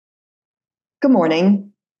Good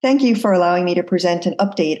morning. Thank you for allowing me to present an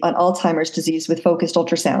update on Alzheimer's disease with focused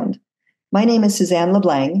ultrasound. My name is Suzanne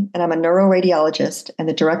LeBlang, and I'm a neuroradiologist and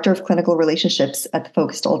the Director of Clinical Relationships at the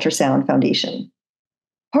Focused Ultrasound Foundation.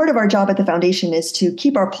 Part of our job at the Foundation is to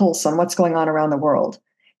keep our pulse on what's going on around the world.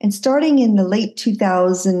 And starting in the late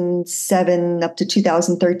 2007 up to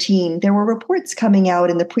 2013, there were reports coming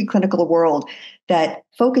out in the preclinical world that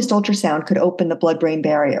focused ultrasound could open the blood-brain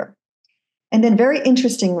barrier. And then very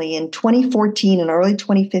interestingly, in 2014 and early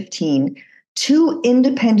 2015, two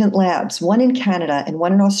independent labs, one in Canada and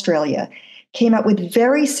one in Australia, came out with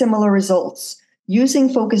very similar results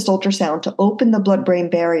using focused ultrasound to open the blood-brain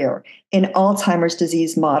barrier in Alzheimer's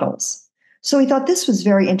disease models. So we thought this was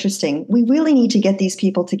very interesting. We really need to get these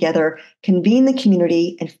people together, convene the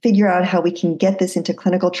community, and figure out how we can get this into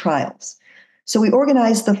clinical trials. So we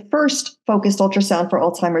organized the first focused ultrasound for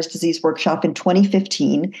Alzheimer's disease workshop in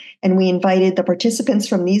 2015, and we invited the participants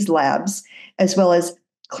from these labs, as well as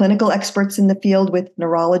clinical experts in the field with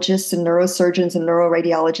neurologists and neurosurgeons and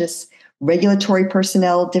neuroradiologists, regulatory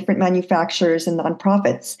personnel, different manufacturers, and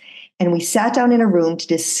nonprofits. And we sat down in a room to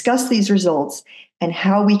discuss these results and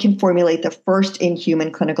how we can formulate the first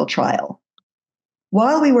in-human clinical trial.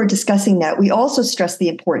 While we were discussing that, we also stressed the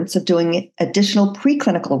importance of doing additional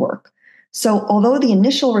preclinical work. So although the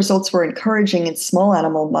initial results were encouraging in small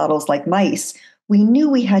animal models like mice, we knew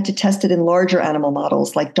we had to test it in larger animal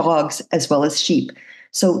models like dogs as well as sheep.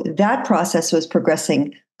 So that process was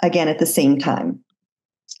progressing again at the same time.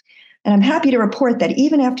 And I'm happy to report that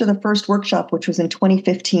even after the first workshop, which was in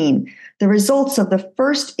 2015, the results of the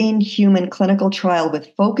first in-human clinical trial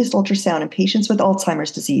with focused ultrasound in patients with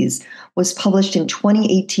Alzheimer's disease was published in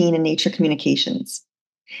 2018 in Nature Communications.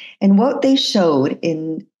 And what they showed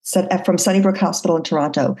from Sunnybrook Hospital in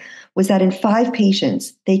Toronto was that in 5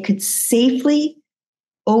 patients, they could safely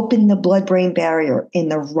open the blood-brain barrier in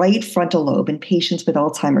the right frontal lobe in patients with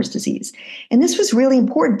Alzheimer's disease. And this was really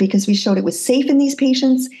important because we showed it was safe in these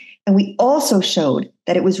patients, and we also showed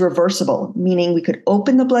that it was reversible, meaning we could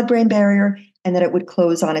open the blood-brain barrier and that it would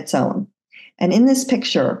close on its own. And in this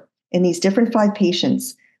picture, in these different 5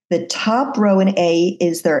 patients, the top row in A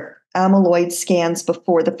is their amyloid scans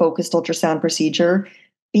before the focused ultrasound procedure.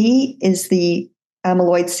 B is the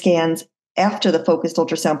amyloid scans after the focused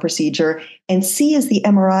ultrasound procedure, and C is the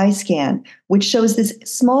MRI scan, which shows this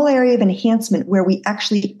small area of enhancement where we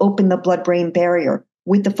actually open the blood-brain barrier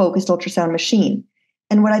with the focused ultrasound machine.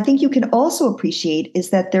 And what I think you can also appreciate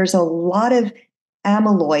is that there's a lot of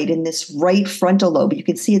amyloid in this right frontal lobe. You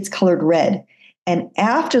can see it's colored red. And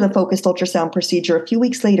after the focused ultrasound procedure, a few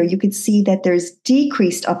weeks later, you could see that there's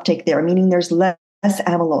decreased uptake there, meaning there's less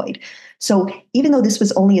amyloid. So even though this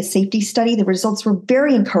was only a safety study, the results were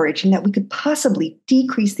very encouraging that we could possibly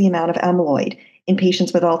decrease the amount of amyloid in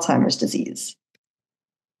patients with Alzheimer's disease.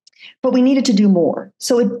 But we needed to do more.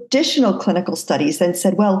 So additional clinical studies then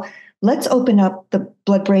said, well, let's open up the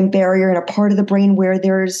blood-brain barrier in a part of the brain where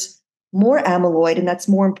there's more amyloid, and that's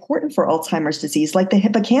more important for Alzheimer's disease, like the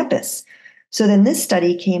hippocampus. So then this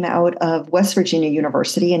study came out of West Virginia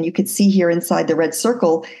University, and you could see here inside the red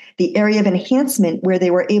circle the area of enhancement where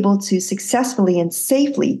they were able to successfully and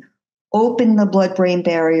safely open the blood-brain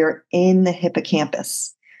barrier in the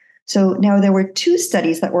hippocampus. So now there were 2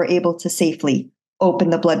 studies that were able to safely open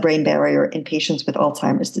the blood-brain barrier in patients with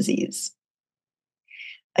Alzheimer's disease.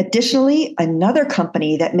 Additionally, another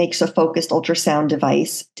company that makes a focused ultrasound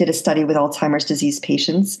device did a study with Alzheimer's disease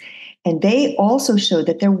patients, and they also showed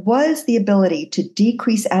that there was the ability to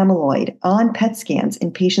decrease amyloid on PET scans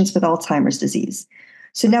in patients with Alzheimer's disease.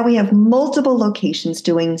 So now we have multiple locations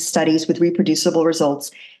doing studies with reproducible results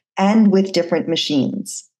and with different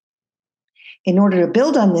machines. In order to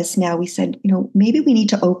build on this, now we said, maybe we need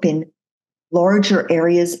to open larger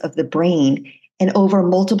areas of the brain and over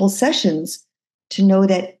multiple sessions to know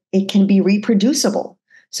that it can be reproducible.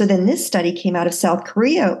 So then this study came out of South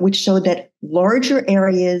Korea, which showed that larger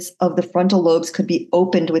areas of the frontal lobes could be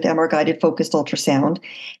opened with MR-guided focused ultrasound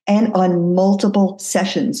and on multiple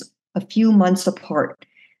sessions, a few months apart.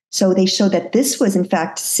 So they showed that this was in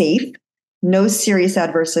fact safe, no serious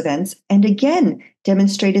adverse events, and again,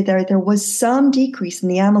 demonstrated that there was some decrease in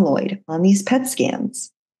the amyloid on these PET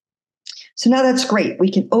scans. So now that's great. We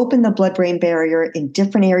can open the blood-brain barrier in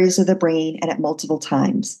different areas of the brain and at multiple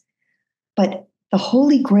times. But the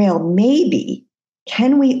holy grail may be,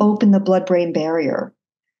 can we open the blood-brain barrier?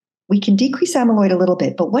 We can decrease amyloid a little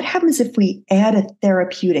bit, but what happens if we add a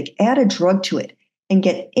therapeutic, add a drug to it, and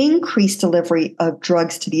get increased delivery of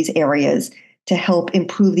drugs to these areas to help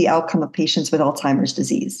improve the outcome of patients with Alzheimer's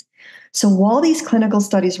disease? So while these clinical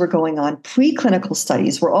studies were going on, preclinical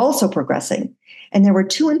studies were also progressing. And there were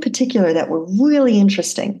 2 in particular that were really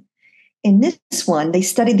interesting. In this one, they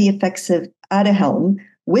studied the effects of Aduhelm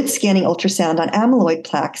with scanning ultrasound on amyloid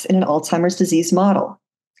plaques in an Alzheimer's disease model.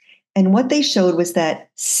 And what they showed was that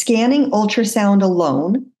scanning ultrasound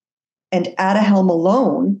alone and Aduhelm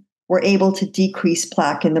alone were able to decrease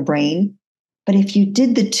plaque in the brain. But if you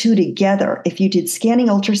did the two together, if you did scanning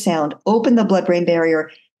ultrasound, open the blood-brain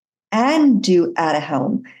barrier, and do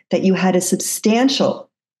Aduhelm, that you had a substantial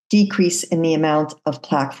decrease in the amount of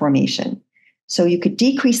plaque formation. So you could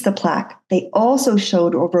decrease the plaque. They also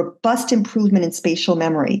showed a robust improvement in spatial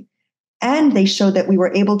memory. And they showed that we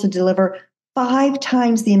were able to deliver 5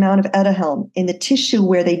 times the amount of Aduhelm in the tissue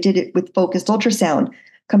where they did it with focused ultrasound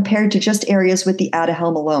compared to just areas with the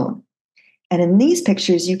Aduhelm alone. And in these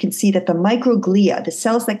pictures, you can see that the microglia, the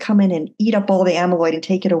cells that come in and eat up all the amyloid and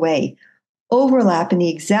take it away, overlap in the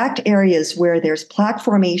exact areas where there's plaque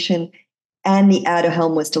formation and the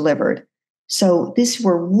Aduhelm was delivered. So these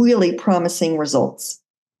were really promising results.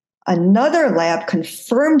 Another lab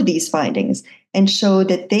confirmed these findings and showed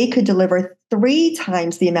that they could deliver 3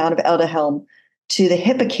 times the amount of Aduhelm to the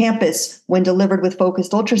hippocampus when delivered with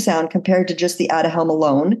focused ultrasound compared to just the Aduhelm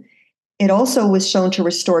alone. It also was shown to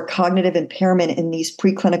restore cognitive impairment in these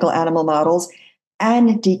preclinical animal models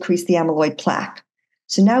and decrease the amyloid plaque.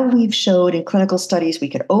 So now we've showed in clinical studies we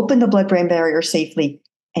could open the blood-brain barrier safely,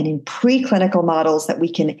 and in preclinical models that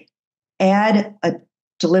we can add a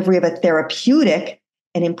delivery of a therapeutic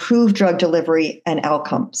and improve drug delivery and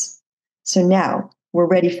outcomes. So now we're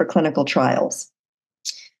ready for clinical trials.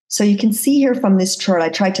 So you can see here from this chart, I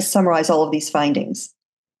tried to summarize all of these findings.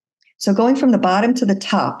 So going from the bottom to the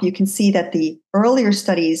top, you can see that the earlier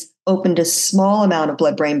studies opened a small amount of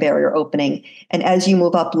blood-brain barrier opening, and as you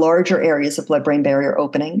move up, larger areas of blood-brain barrier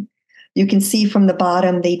opening. You can see from the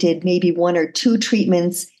bottom, they did maybe 1 or 2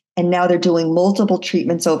 treatments, and now they're doing multiple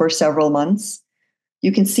treatments over several months.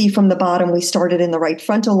 You can see from the bottom, we started in the right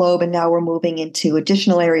frontal lobe, and now we're moving into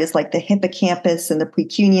additional areas like the hippocampus and the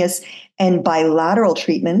precuneus and bilateral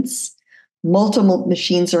treatments. Multiple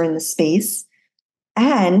machines are in the space.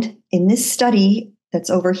 And in this study that's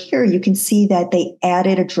over here, you can see that they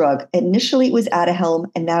added a drug. Initially, it was Aduhelm,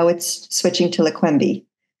 and now it's switching to Leqembi.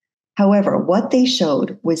 However, what they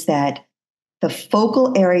showed was that the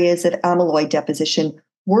focal areas of amyloid deposition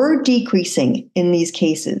were decreasing in these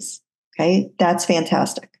cases. Okay, that's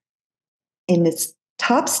fantastic. In this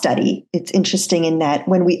top study, it's interesting in that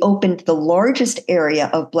when we opened the largest area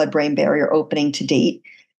of blood-brain barrier opening to date,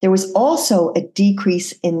 there was also a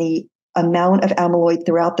decrease in the amount of amyloid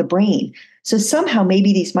throughout the brain. So somehow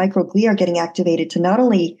maybe these microglia are getting activated to not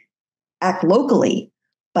only act locally,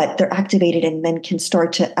 but they're activated and then can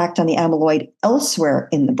start to act on the amyloid elsewhere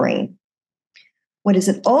in the brain. What is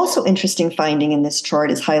an also interesting finding in this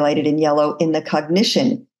chart is highlighted in yellow in the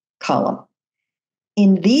cognition column.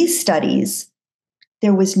 In these studies,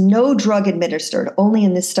 there was no drug administered, only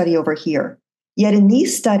in this study over here. Yet in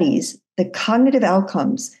these studies, the cognitive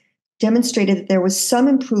outcomes demonstrated that there was some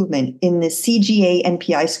improvement in the CGA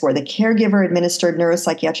NPI score, the caregiver administered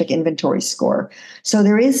neuropsychiatric inventory score. So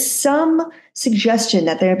there is some suggestion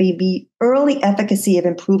that there may be early efficacy of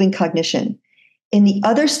improving cognition. In the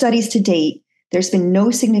other studies to date, there's been no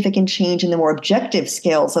significant change in the more objective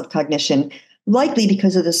scales of cognition, likely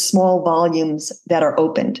because of the small volumes that are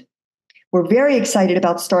opened. We're very excited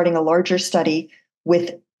about starting a larger study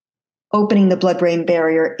with opening the blood-brain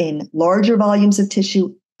barrier in larger volumes of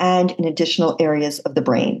tissue and in additional areas of the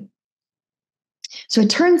brain. So it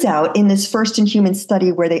turns out in this first-in-human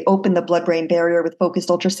study where they opened the blood-brain barrier with focused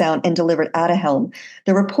ultrasound and delivered Aduhelm,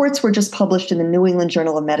 the reports were just published in the New England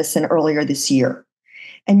Journal of Medicine earlier this year.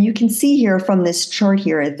 And you can see here from this chart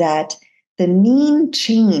here that the mean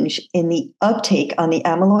change in the uptake on the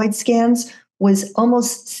amyloid scans was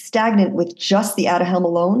almost stagnant with just the Aduhelm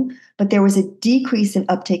alone, but there was a decrease in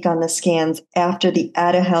uptake on the scans after the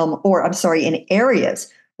Aduhelm, in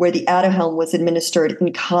areas where the Aduhelm was administered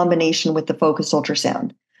in combination with the focused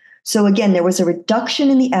ultrasound. So again, there was a reduction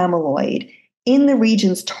in the amyloid in the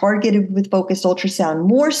regions targeted with focused ultrasound,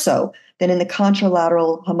 more so than in the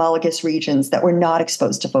contralateral homologous regions that were not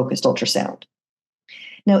exposed to focused ultrasound.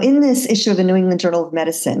 Now, in this issue of the New England Journal of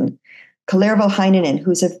Medicine, Kalervo Heinonen,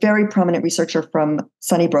 who's a very prominent researcher from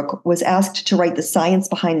Sunnybrook, was asked to write the science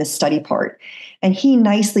behind the study part. And he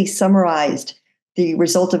nicely summarized the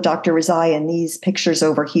result of Dr. Rezai in these pictures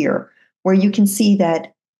over here, where you can see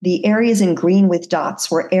that the areas in green with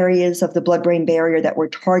dots were areas of the blood-brain barrier that were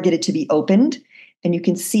targeted to be opened. And you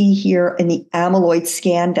can see here in the amyloid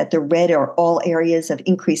scan that the red are all areas of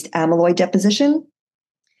increased amyloid deposition.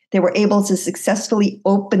 They were able to successfully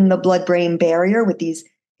open the blood-brain barrier with these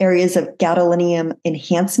areas of gadolinium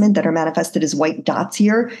enhancement that are manifested as white dots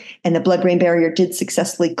here. And the blood-brain barrier did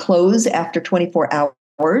successfully close after 24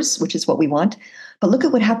 hours, which is what we want. But look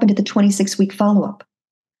at what happened at the 26-week follow-up.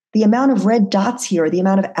 The amount of red dots here, the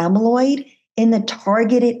amount of amyloid in the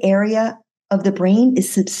targeted area of the brain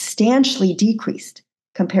is substantially decreased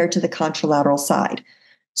compared to the contralateral side.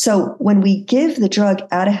 So when we give the drug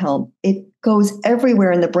Aduhelm, it goes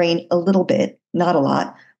everywhere in the brain a little bit, not a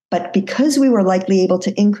lot. But because we were likely able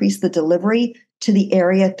to increase the delivery to the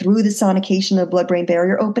area through the sonication of blood-brain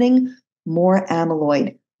barrier opening, more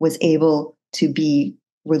amyloid was able to be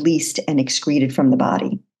released and excreted from the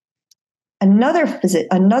body.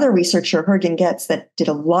 Another researcher, Hergen Getz, that did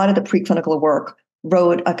a lot of the preclinical work,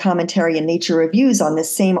 wrote a commentary in Nature Reviews on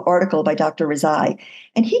this same article by Dr. Rezai.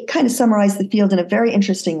 And he kind of summarized the field in a very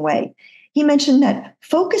interesting way. He mentioned that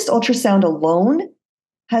focused ultrasound alone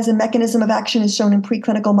has a mechanism of action as shown in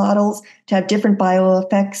preclinical models to have different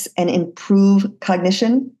bioeffects and improve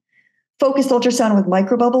cognition. Focused ultrasound with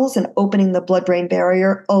microbubbles and opening the blood-brain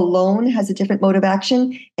barrier alone has a different mode of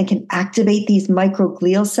action and can activate these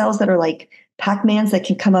microglial cells that are like Pac-Mans that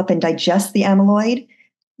can come up and digest the amyloid.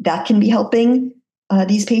 That can be helping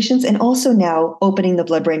these patients. And also now opening the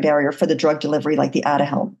blood-brain barrier for the drug delivery like the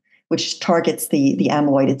Aduhelm, which targets the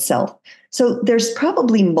amyloid itself. So there's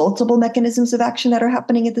probably multiple mechanisms of action that are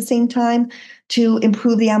happening at the same time to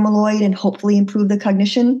improve the amyloid and hopefully improve the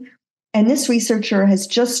cognition. And this researcher has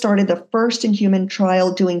just started the first in human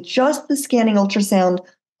trial doing just the scanning ultrasound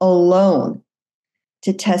alone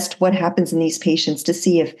to test what happens in these patients to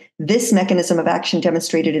see if this mechanism of action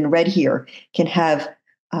demonstrated in red here can have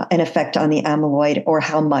an effect on the amyloid or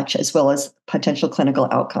how much, as well as potential clinical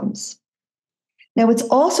outcomes. Now, what's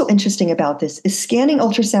also interesting about this is scanning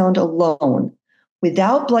ultrasound alone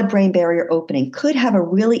without blood-brain barrier opening could have a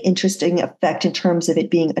really interesting effect in terms of it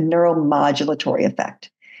being a neuromodulatory effect.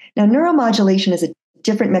 Now, neuromodulation is a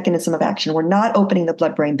different mechanism of action. We're not opening the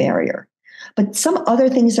blood-brain barrier. But some other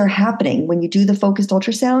things are happening when you do the focused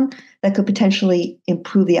ultrasound that could potentially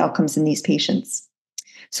improve the outcomes in these patients.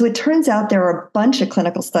 So it turns out there are a bunch of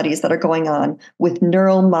clinical studies that are going on with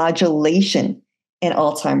neuromodulation in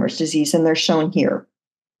Alzheimer's disease, and they're shown here.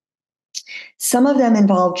 Some of them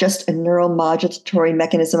involve just a neuromodulatory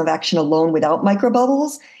mechanism of action alone without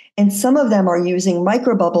microbubbles, and some of them are using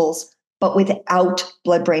microbubbles but without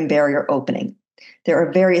blood-brain barrier opening. There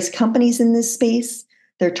are various companies in this space.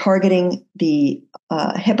 They're targeting the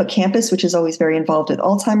hippocampus, which is always very involved with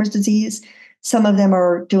Alzheimer's disease. Some of them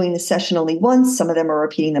are doing the session only once. Some of them are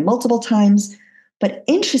repeating them multiple times. But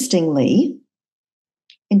interestingly,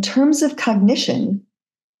 in terms of cognition,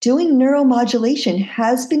 doing neuromodulation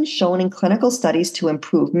has been shown in clinical studies to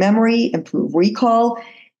improve memory, improve recall,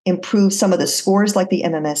 improve some of the scores like the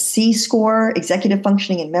MMSE score, executive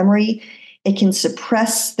functioning and memory. It can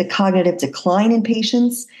suppress the cognitive decline in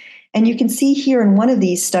patients. And you can see here in one of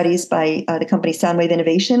these studies by the company Soundwave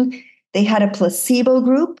Innovation, they had a placebo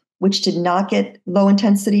group, which did not get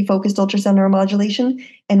low-intensity focused ultrasound neuromodulation,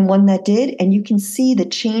 and one that did. And you can see the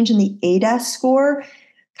change in the ADAS score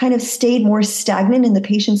kind of stayed more stagnant in the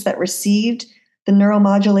patients that received the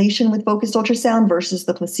neuromodulation with focused ultrasound versus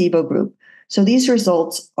the placebo group. So these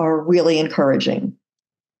results are really encouraging.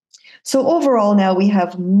 So overall, now we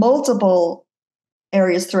have multiple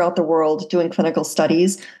areas throughout the world doing clinical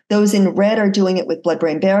studies. Those in red are doing it with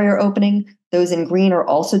blood-brain barrier opening. Those in green are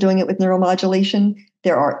also doing it with neuromodulation.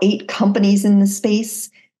 There are 8 companies in the space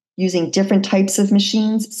using different types of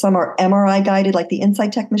machines. Some are MRI guided, like the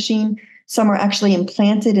InsightTech machine. Some are actually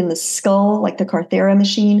implanted in the skull, like the Carthera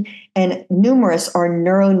machine. And numerous are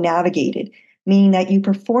neuronavigated, meaning that you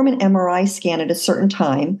perform an MRI scan at a certain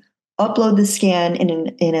time, upload the scan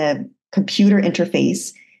in a computer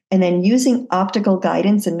interface, and then using optical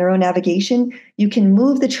guidance and neuronavigation, you can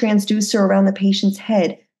move the transducer around the patient's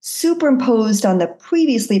head, superimposed on the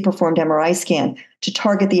previously performed MRI scan to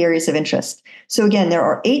target the areas of interest. So again, there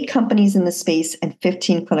are 8 companies in the space and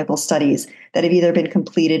 15 clinical studies that have either been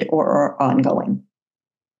completed or are ongoing.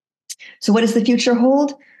 So what does the future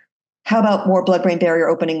hold? How about more blood-brain barrier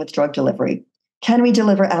opening with drug delivery? Can we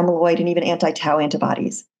deliver amyloid and even anti-tau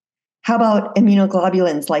antibodies? How about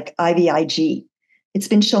immunoglobulins like IVIG? It's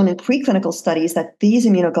been shown in preclinical studies that these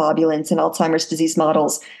immunoglobulins in Alzheimer's disease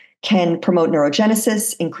models can promote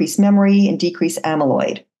neurogenesis, increase memory, and decrease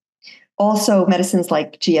amyloid. Also, medicines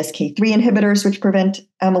like GSK3 inhibitors, which prevent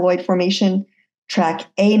amyloid formation,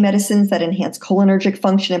 TRAC-A medicines that enhance cholinergic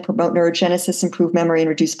function and promote neurogenesis, improve memory, and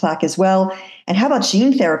reduce plaque as well. And how about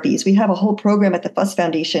gene therapies? We have a whole program at the FUSF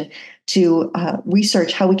Foundation to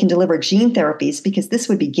research how we can deliver gene therapies, because this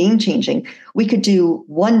would be game-changing. We could do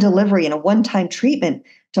one delivery and a one-time treatment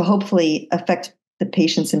to hopefully affect the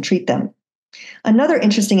patients and treat them. Another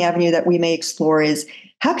interesting avenue that we may explore is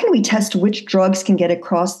how can we test which drugs can get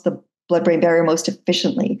across the blood-brain barrier most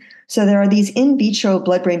efficiently? So there are these in vitro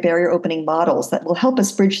blood-brain barrier opening models that will help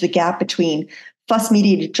us bridge the gap between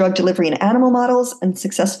FUS-mediated drug delivery in animal models and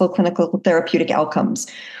successful clinical therapeutic outcomes.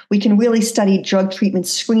 We can really study drug treatment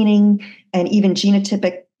screening and even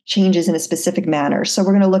genotypic changes in a specific manner. So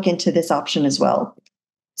we're going to look into this option as well.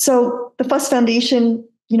 So the FUS Foundation,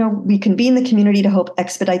 we convene the community to help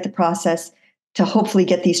expedite the process to hopefully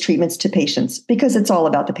get these treatments to patients, because it's all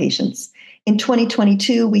about the patients. In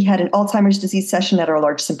 2022, we had an Alzheimer's disease session at our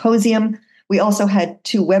large symposium. We also had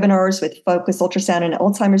 2 webinars with Focused Ultrasound and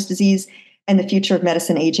Alzheimer's disease and the future of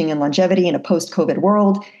medicine, aging, and longevity in a post-COVID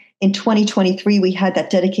world. In 2023, we had that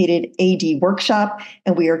dedicated AD workshop,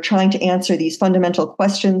 and we are trying to answer these fundamental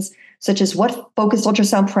questions, such as what focused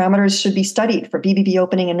ultrasound parameters should be studied for BBB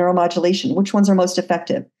opening and neuromodulation? Which ones are most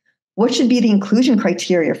effective? What should be the inclusion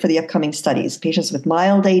criteria for the upcoming studies? Patients with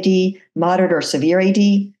mild AD, moderate or severe AD?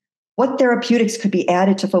 What therapeutics could be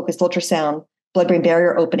added to focused ultrasound blood-brain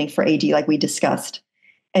barrier opening for AD like we discussed?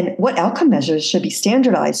 And what outcome measures should be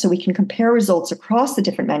standardized so we can compare results across the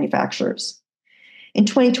different manufacturers? In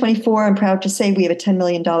 2024, I'm proud to say we have a $10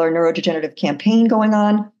 million neurodegenerative campaign going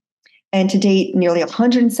on. And to date, nearly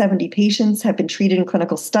 170 patients have been treated in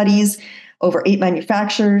clinical studies, over 8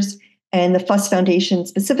 manufacturers. And the FUS Foundation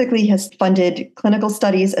specifically has funded clinical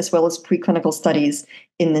studies as well as preclinical studies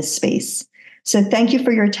in this space. So thank you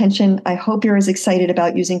for your attention. I hope you're as excited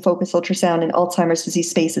about using focused ultrasound in Alzheimer's disease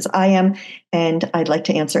space as I am, and I'd like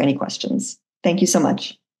to answer any questions. Thank you so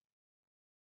much.